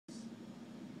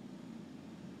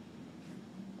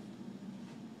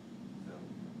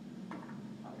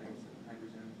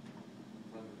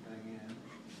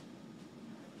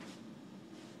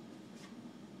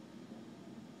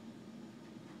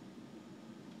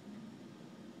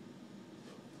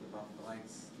off the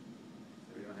lights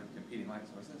so we don't have competing light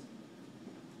sources.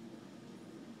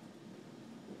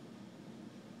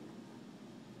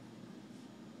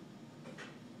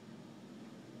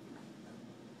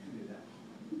 You do that.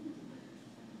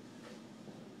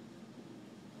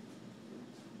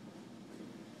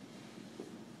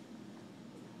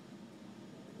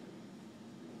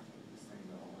 This thing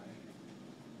go away.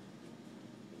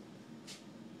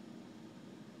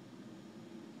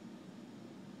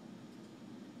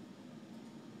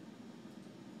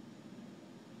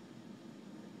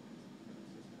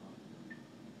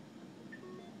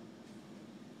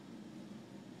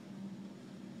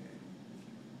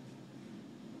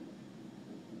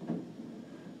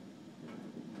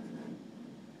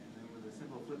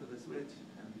 Flip of the switch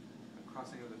and a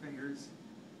crossing of the fingers,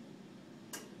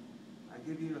 I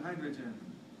give you hydrogen.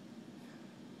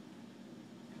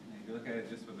 And if you look at it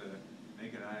just with the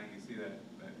naked eye, you see that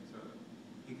sort of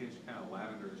pinkish, kind of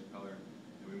lavenderish color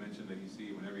that we mentioned that you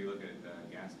see whenever you look at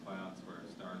gas clouds where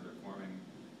stars are forming.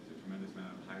 There's a tremendous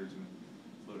amount of hydrogen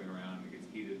floating around. It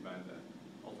gets heated by the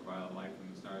ultraviolet light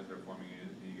from the stars that are forming in,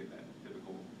 and you get that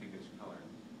typical pinkish color.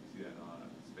 You see that in a lot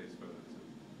of space photos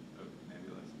of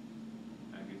nebulas.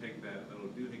 If you take that little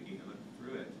doohickey and look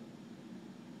through it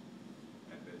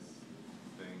at this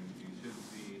thing, you should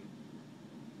see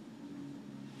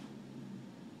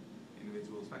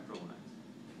individual spectral lines.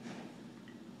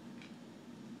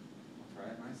 I'll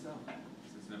try it myself,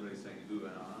 since nobody's saying ooh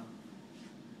and ah.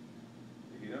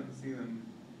 If you don't see them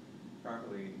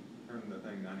properly, turn the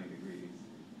thing 90 degrees.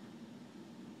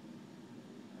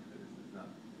 This is not.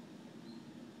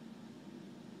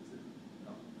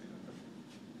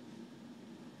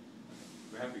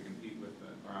 We have to compete with,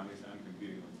 or at least I'm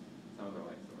competing with some other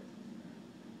light sources.